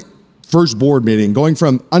in my first board meeting, going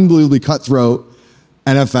from unbelievably cutthroat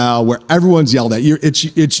NFL where everyone's yelled at you.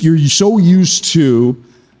 You're so used to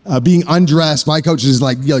being undressed. My coach is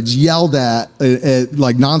yelled at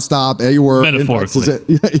nonstop at your work.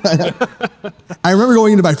 Metaphorically. I remember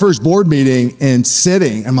going into my first board meeting and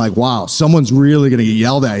sitting. I'm like, wow, someone's really going to get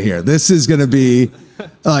yelled at here. This is going to be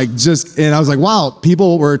and I was like, wow,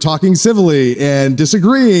 people were talking civilly and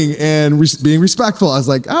disagreeing and being respectful. I was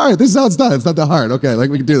like, all right, this is how it's done. It's not that hard. Okay,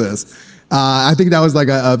 we can do this. I think that was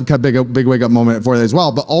a big wake up moment for that as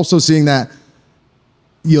well. But also seeing that,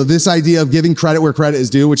 this idea of giving credit where credit is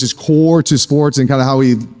due, which is core to sports and kind of how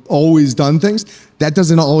we've always done things, that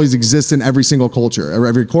doesn't always exist in every single culture.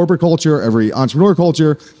 Every corporate culture, every entrepreneur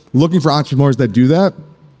culture, looking for entrepreneurs that do that,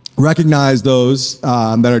 recognize those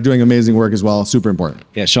that are doing amazing work as well. Super important.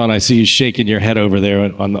 Yeah, Shawne, I see you shaking your head over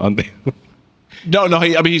there on the. No,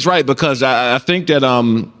 he's right, because I think that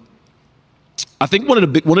I think one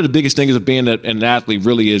of the biggest things of being an athlete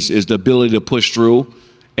really is the ability to push through.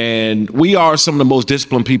 And we are some of the most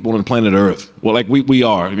disciplined people on planet Earth. Well, we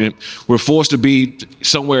are. I mean, we're forced to be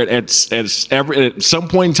somewhere at some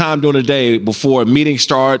point in time during the day before a meeting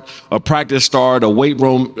start, a practice start, a weight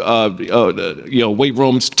room, weight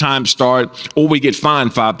rooms time start, or we get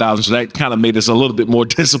fined $5,000. So that kind of made us a little bit more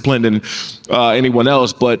disciplined than anyone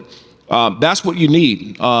else. But that's what you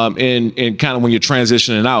need in kind of when you're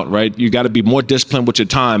transitioning out, right? You got to be more disciplined with your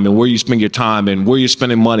time and where you spend your time and where you're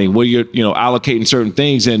spending money, where you're allocating certain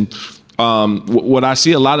things. And what I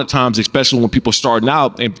see a lot of times, especially when people starting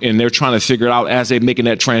out and they're trying to figure it out as they're making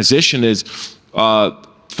that transition, is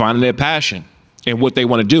finding their passion and what they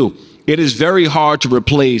want to do. it is very hard to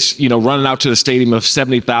replace, running out to the stadium of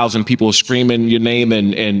 70,000 people screaming your name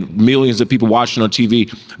and millions of people watching on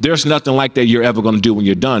TV. There's nothing like that you're ever going to do when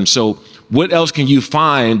you're done. So what else can you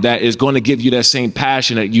find that is going to give you that same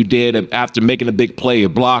passion that you did after making a big play, a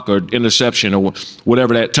block or interception or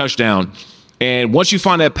whatever, that touchdown? And once you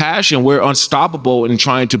find that passion, we're unstoppable in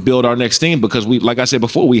trying to build our next team, because like I said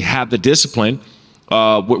before, we have the discipline.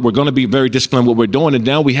 We're going to be very disciplined in what we're doing. And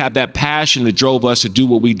now we have that passion that drove us to do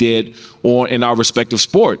what we did in our respective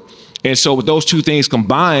sport. And so with those two things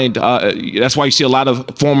combined, that's why you see a lot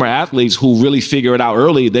of former athletes who really figure it out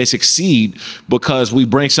early. They succeed because we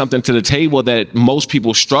bring something to the table that most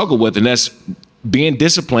people struggle with, and that's being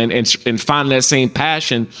disciplined and finding that same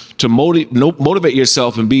passion to motivate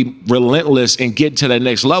yourself and be relentless and get to that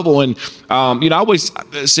next level. And, I always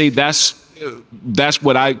say that's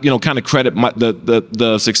what I, kind of credit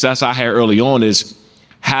the success I had early on is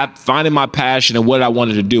finding my passion and what I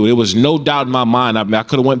wanted to do. It was no doubt in my mind. I mean, I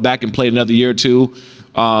could have went back and played another year or two.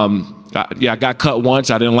 I got cut once.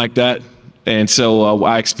 I didn't like that. And so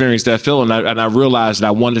I experienced that feeling, and I realized that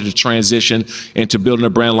I wanted to transition into building a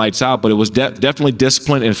brand lights out, but it was definitely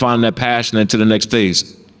discipline and finding that passion into the next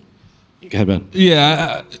phase. Go ahead, Ben.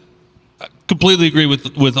 Yeah, I completely agree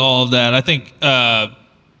with all of that. I think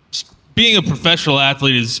being a professional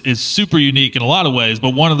athlete is super unique in a lot of ways,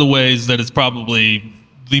 but one of the ways that it's probably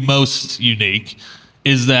the most unique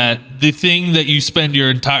is that the thing that you spend your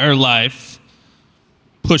entire life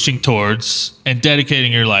pushing towards and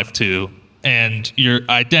dedicating your life to, and your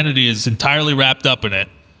identity is entirely wrapped up in it,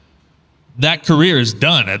 that career is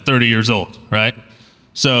done at 30 years old, right?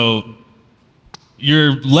 So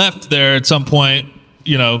you're left there at some point,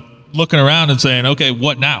 looking around and saying, okay,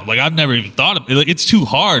 what now? Like, I've never even thought of it. It's too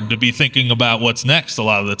hard to be thinking about what's next a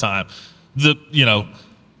lot of the time.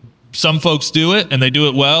 Some folks do it and they do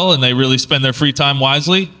it well and they really spend their free time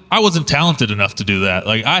wisely. I wasn't talented enough to do that.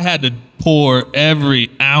 Like, I had to pour every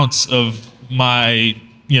ounce of my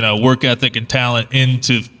work ethic and talent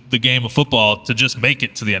into the game of football to just make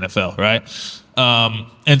it to the NFL, right?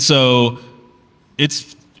 And so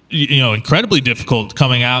it's incredibly difficult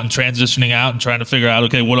coming out and transitioning out and trying to figure out,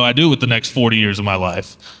 okay, what do I do with the next 40 years of my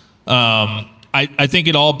life? I think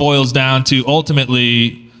it all boils down to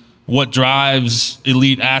ultimately what drives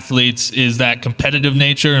elite athletes is that competitive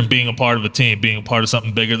nature and being a part of a team, being a part of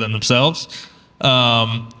something bigger than themselves.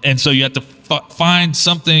 And so you have to find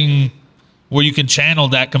something where you can channel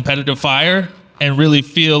that competitive fire and really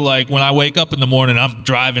feel like when I wake up in the morning, I'm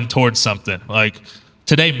driving towards something. Like,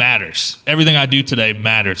 today matters. Everything I do today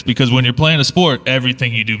matters, because when you're playing a sport,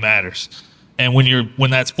 everything you do matters. And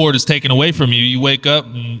when that sport is taken away from you, you wake up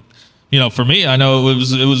and, for me, I know it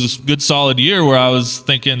was a good solid year where I was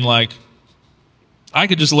thinking, like, I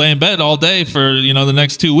could just lay in bed all day for, the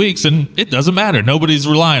next 2 weeks and it doesn't matter. Nobody's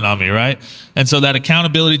relying on me, right? And so that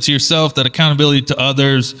accountability to yourself, that accountability to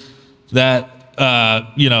others, that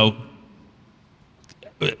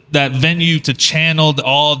that venue to channel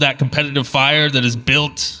all of that competitive fire that is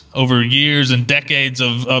built over years and decades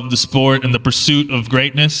of the sport and the pursuit of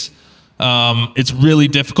greatness. It's really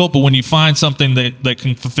difficult, but when you find something that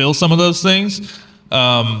can fulfill some of those things,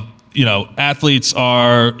 athletes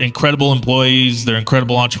are incredible employees. They're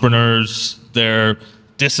incredible entrepreneurs. They're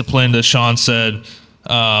disciplined, as Shawne said,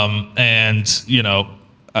 and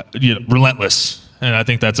relentless. And I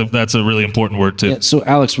think that's a really important word too. Yeah, so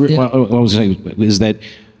Alex, what I was saying is that,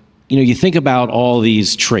 you think about all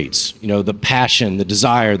these traits, the passion, the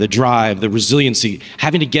desire, the drive, the resiliency,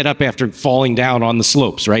 having to get up after falling down on the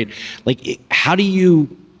slopes, right? Like, how do you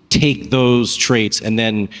take those traits and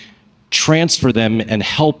then transfer them and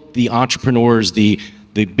help the entrepreneurs, the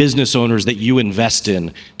business owners that you invest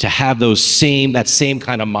in to have that same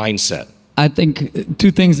kind of mindset? I think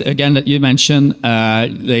two things again that you mentioned,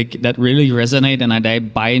 that really resonate and I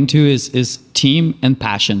buy into is team and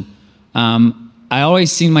passion. I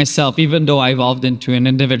always seen myself, even though I evolved into an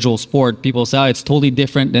individual sport, people say, oh, it's totally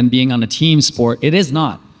different than being on a team sport. It is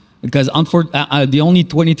not, because the only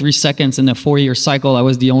 23 seconds in a 4-year cycle I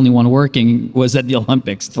was the only one working was at the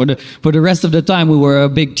Olympics. For the rest of the time, we were a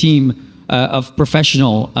big team of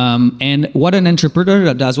professional. And what an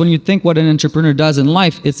entrepreneur does, when you think what an entrepreneur does in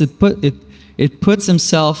life, it puts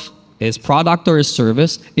himself, his product or his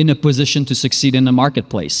service, in a position to succeed in the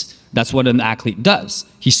marketplace. That's what an athlete does.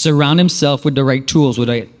 He surrounds himself with the right tools, with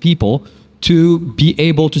the right people to be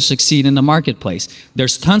able to succeed in the marketplace.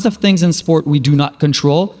 There's tons of things in sport we do not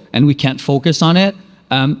control and we can't focus on it.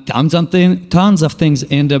 Tons of things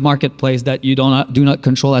in the marketplace that you do not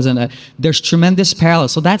control. There's tremendous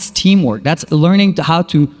parallels. So that's teamwork. That's learning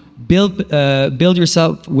build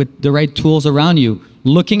yourself with the right tools around you.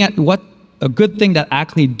 Looking at what a good thing that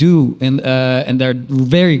athletes do and they're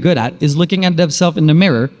very good at is looking at themselves in the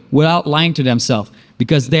mirror without lying to themselves,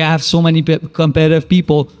 because they have so many competitive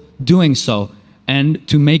people doing so, and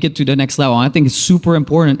to make it to the next level. I think it's super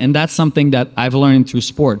important, and that's something that I've learned through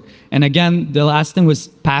sport. And again, the last thing was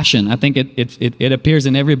passion. I think it appears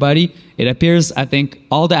in everybody. It appears, I think,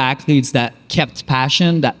 all the athletes that kept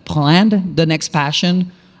passion, that planned the next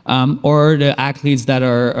passion, or the athletes that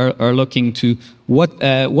are looking to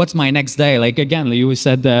what's my next day. Like again, you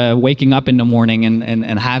said waking up in the morning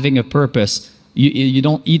and having a purpose. You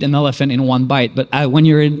don't eat an elephant in one bite, but when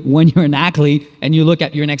you're an athlete and you look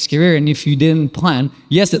at your next career, and if you didn't plan,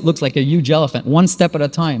 yes, it looks like a huge elephant. One step at a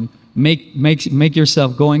time. Make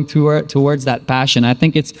yourself going towards that passion. I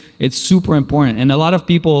think it's super important. And a lot of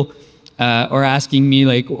people are asking me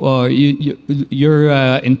like, oh, you're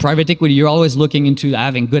in private equity, you're always looking into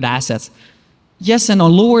having good assets. Yes, and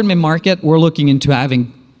on lower mid market, we're looking into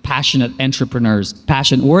having passionate entrepreneurs.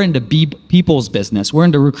 We're in the people's business. We're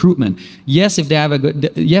in the recruitment. Yes, if they have a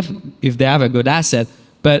good asset,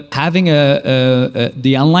 but having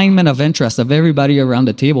the alignment of interest of everybody around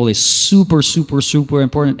the table is super, super, super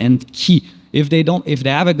important and key. If they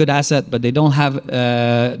have a good asset, but they don't have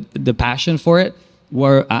the passion for it,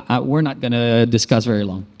 we're not going to discuss very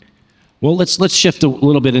long. Well, let's shift a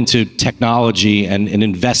little bit into technology and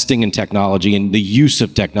investing in technology and the use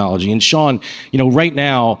of technology. And Shawne, right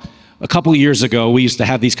now, a couple of years ago, we used to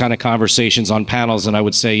have these kind of conversations on panels, and I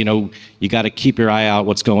would say, you got to keep your eye out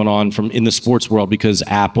what's going on in the sports world, because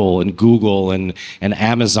Apple and Google and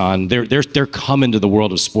Amazon, they're coming to the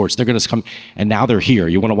world of sports. They're going to come, and now they're here.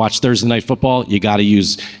 You want to watch Thursday Night Football? You got to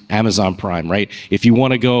use Amazon Prime, right? If you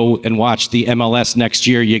want to go and watch the MLS next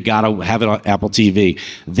year, you got to have it on Apple TV.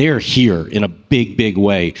 They're here in a big, big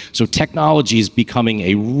way. So technology is becoming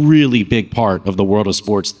a really big part of the world of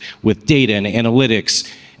sports with data and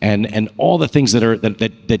analytics and all the things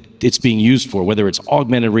that it's being used for, whether it's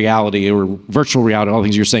augmented reality or virtual reality, all the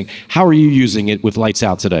things you're saying. How are you using it with Lights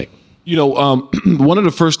Out today? One of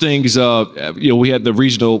the first things, we had the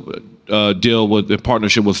regional deal with the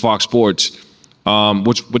partnership with Fox Sports,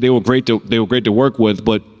 which they were great to work with.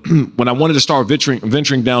 But when I wanted to start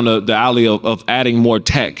venturing down the alley of adding more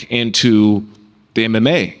tech into the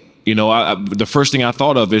MMA, the first thing I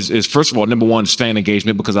thought of is first of all, number one is fan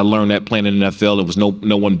engagement, because I learned that playing in the NFL, there was no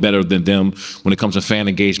one better than them when it comes to fan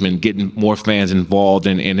engagement, getting more fans involved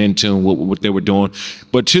and in tune with what they were doing.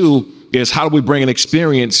 But two is, how do we bring an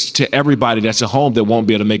experience to everybody that's at home that won't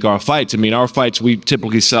be able to make our fights? I mean, our fights, we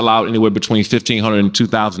typically sell out anywhere between 1,500 and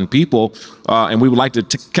 2,000 people, and we would like to,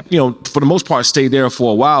 for the most part, stay there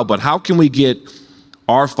for a while. But how can we get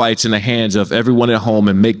our fights in the hands of everyone at home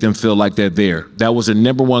and make them feel like they're there? That was the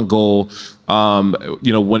number one goal.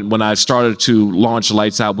 When I started to launch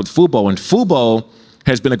Lights Out with Fubo, and Fubo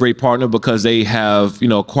has been a great partner because they have,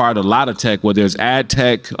 acquired a lot of tech, whether it's ad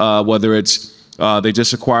tech, whether it's they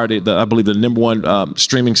just acquired I believe the number one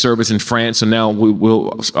streaming service in France. So now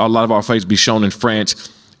a lot of our fights be shown in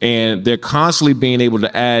France. And they're constantly being able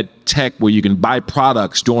to add tech where you can buy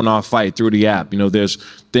products during our fight through the app. There's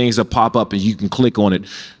things that pop up and you can click on it.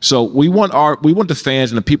 So we want the fans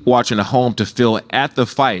and the people watching at home to feel at the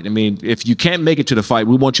fight. I mean, if you can't make it to the fight,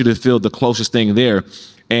 we want you to feel the closest thing there.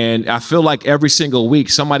 And I feel like every single week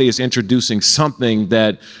somebody is introducing something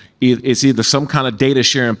that it's either some kind of data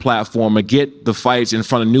sharing platform or get the fights in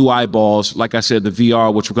front of new eyeballs. Like I said, the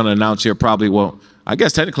VR, which we're going to announce here probably. Well, I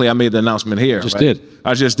guess technically I made the announcent here.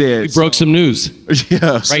 I just did. We broke some news.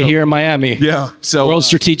 Yeah. Right here in Miami. Yeah. So World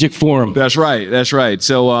Strategic Forum. That's right.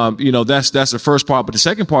 So, that's the first part. But the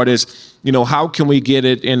second part is, how can we get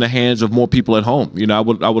it in the hands of more people at home? I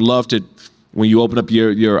would love to, when you open up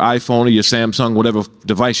your iPhone or your Samsung, whatever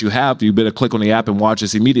device you have, you better click on the app and watch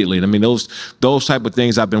this immediately. And I mean, those type of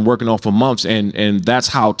things I've been working on for months, and that's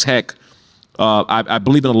how tech, I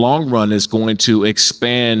believe in the long run, is going to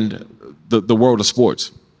expand the world of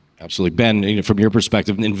sports. Absolutely. Ben, from your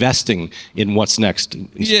perspective, investing in what's next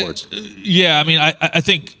in sports. Yeah, I mean, I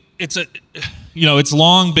think it's it's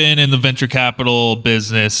long been in the venture capital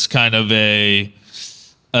business kind of a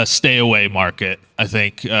stay away market. I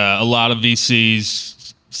think a lot of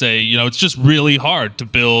VCs say, it's just really hard to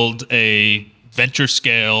build a venture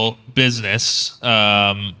scale business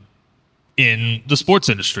in the sports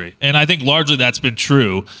industry. And I think largely that's been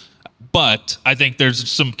true. But I think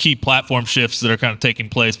there's some key platform shifts that are kind of taking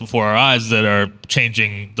place before our eyes that are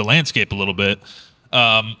changing the landscape a little bit.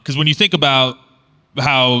 Because when you think about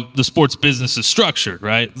how the sports business is structured,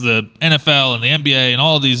 right? The NFL and the NBA and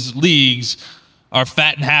all of these leagues are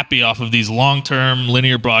fat and happy off of these long-term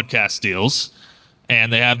linear broadcast deals.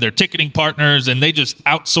 and they have their ticketing partners, and they just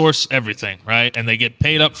outsource everything, right? And they get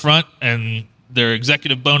paid up front, and their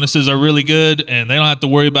executive bonuses are really good, and they don't have to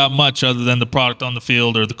worry about much other than the product on the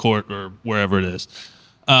field or the court or wherever it is.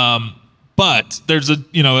 But there's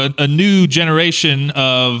a new generation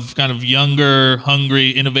of kind of younger,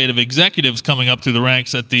 hungry, innovative executives coming up through the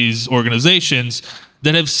ranks at these organizations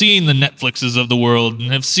that have seen the Netflixes of the world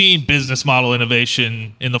and have seen business model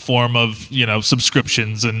innovation in the form of,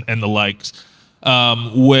 subscriptions and the likes,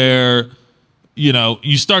 where,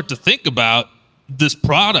 you start to think about this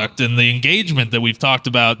product and the engagement that we've talked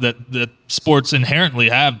about that sports inherently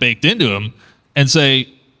have baked into them, and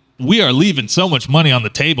say, we are leaving so much money on the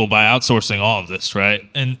table by outsourcing all of this, right?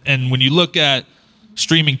 And when you look at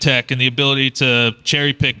streaming tech and the ability to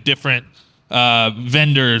cherry pick different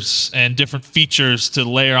vendors and different features to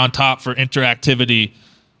layer on top for interactivity,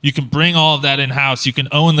 you can bring all of that in-house. You can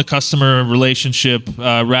own the customer relationship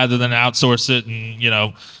rather than outsource it and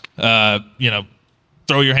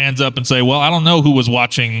throw your hands up and say, well, I don't know who was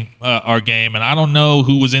watching our game, and I don't know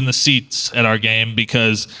who was in the seats at our game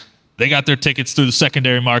because they got their tickets through the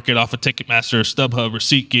secondary market off of Ticketmaster or StubHub or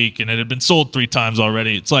SeatGeek, and it had been sold 3 times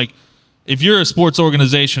already. It's like, if you're a sports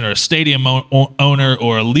organization or a stadium owner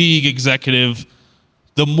or a league executive,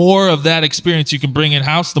 the more of that experience you can bring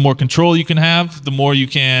in-house, the more control you can have, the more you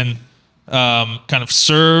can kind of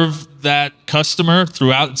serve that customer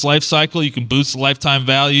throughout its life cycle. You can boost the lifetime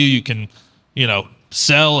value. You can,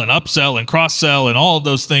 sell and upsell and cross-sell and all of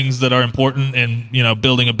those things that are important in,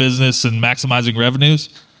 building a business and maximizing revenues.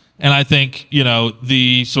 And I think,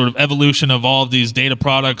 the sort of evolution of all of these data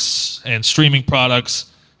products and streaming products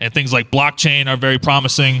and things like blockchain are very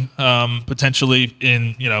promising, potentially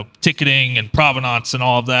in, ticketing and provenance and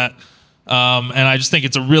all of that. And I just think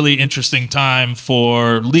it's a really interesting time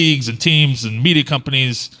for leagues and teams and media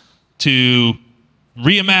companies to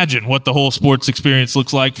reimagine what the whole sports experience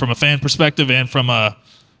looks like from a fan perspective and from a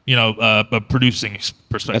producing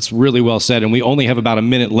perspective. That's really well said, and we only have about a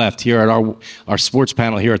minute left here at our sports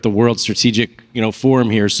panel here at the World Strategic Forum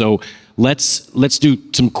here. So let's do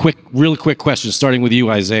some really quick questions, starting with you,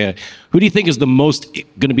 Isaiah. Who do you think is going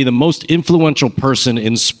to be the most influential person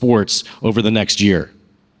in sports over the next year?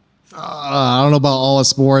 I don't know about all of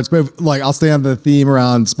sports, but I'll stay on the theme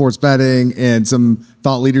around sports betting and some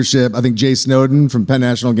thought leadership. I think Jay Snowden from Penn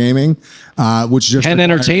National Gaming, which just Penn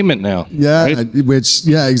Entertainment now. Yeah, right?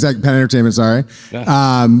 Exactly. Penn Entertainment. Sorry,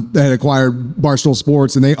 yeah. They had acquired Barstool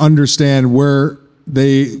Sports, and they understand where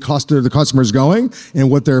the customer's going and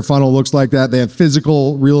what their funnel looks like. That they have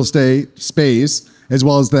physical real estate space as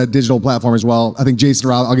well as that digital platform as well. I think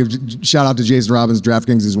I'll give shout out to Jason Robbins,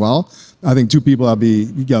 DraftKings as well. I think 2 people that'll be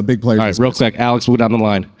big players. All right, real quick, Alex, we'll go down the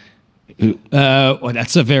line. Well,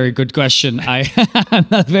 that's a very good question. I'm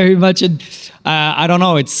not very much in. I don't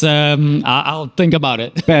know. It's. I'll think about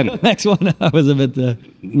it. Ben, next one. I was a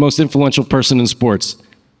bit. Most influential person in sports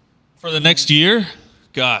for the next year?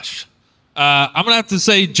 Gosh. I'm going to have to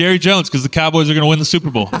say Jerry Jones because the Cowboys are going to win the Super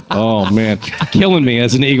Bowl. Oh, man. Killing me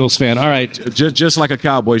as an Eagles fan. All right. Just like a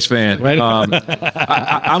Cowboys fan. Right.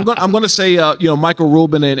 I'm going to say, Michael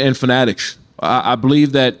Rubin and Fanatics. I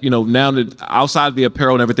believe that, now that outside of the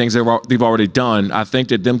apparel and everything they've already done, I think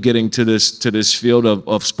that them getting to this field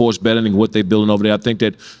of sports betting and what they're building over there, I think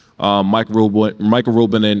that Michael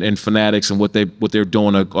Rubin and Fanatics and what they're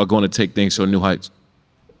doing are going to take things to a new heights.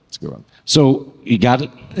 That's a good one. So you got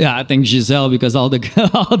it? Yeah, I think Giselle because all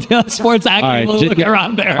the sports actors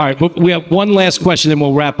around there. All right, but we have one last question, then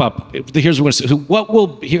we'll wrap up. Here's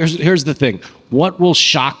the thing. What will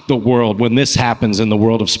shock the world when this happens in the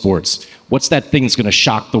world of sports? What's that thing that's going to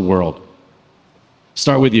shock the world?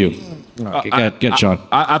 Start with you. Get Shawne.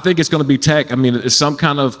 I think it's going to be tech. I mean, it's some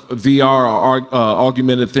kind of VR or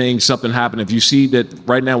augmented thing, something happening. If you see that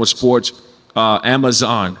right now with sports,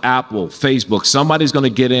 Amazon, Apple, Facebook, somebody's going to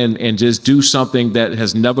get in and just do something that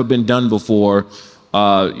has never been done before.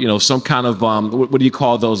 Some kind of what do you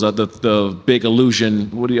call those? The big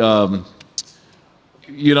illusion. What do you?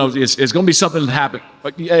 It's going to be something that happened.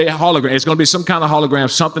 A hologram. It's going to be some kind of hologram.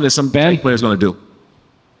 Something that some big player's going to do.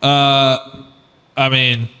 I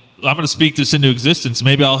mean, I'm going to speak this into existence.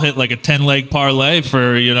 Maybe I'll hit like a 10-leg parlay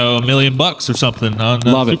for $1 million or something.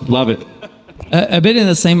 Love it. A bit in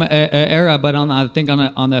the same era, but I think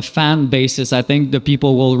on a fan basis, I think the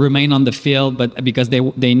people will remain on the field, but because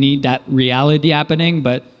they need that reality happening.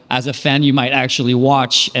 But as a fan, you might actually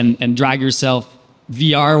watch and drag yourself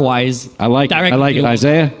VR wise. I like it,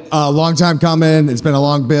 Isaiah. Long time coming. It's been a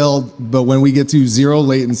long build, but when we get to zero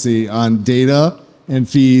latency on data and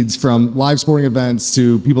feeds from live sporting events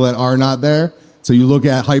to people that are not there, so you look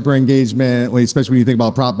at hyper engagement, especially when you think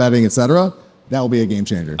about prop betting, etc. that will be a game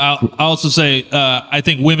changer. I'll also say I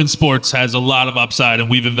think women's sports has a lot of upside, and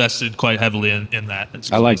we've invested quite heavily in that.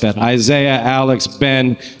 I like that. Isaiah, Alex,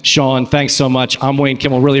 Ben, Shawne, thanks so much. I'm Wayne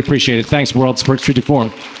Kimmel. Really appreciate it. Thanks, World Sports Strategic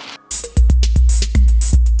Forum.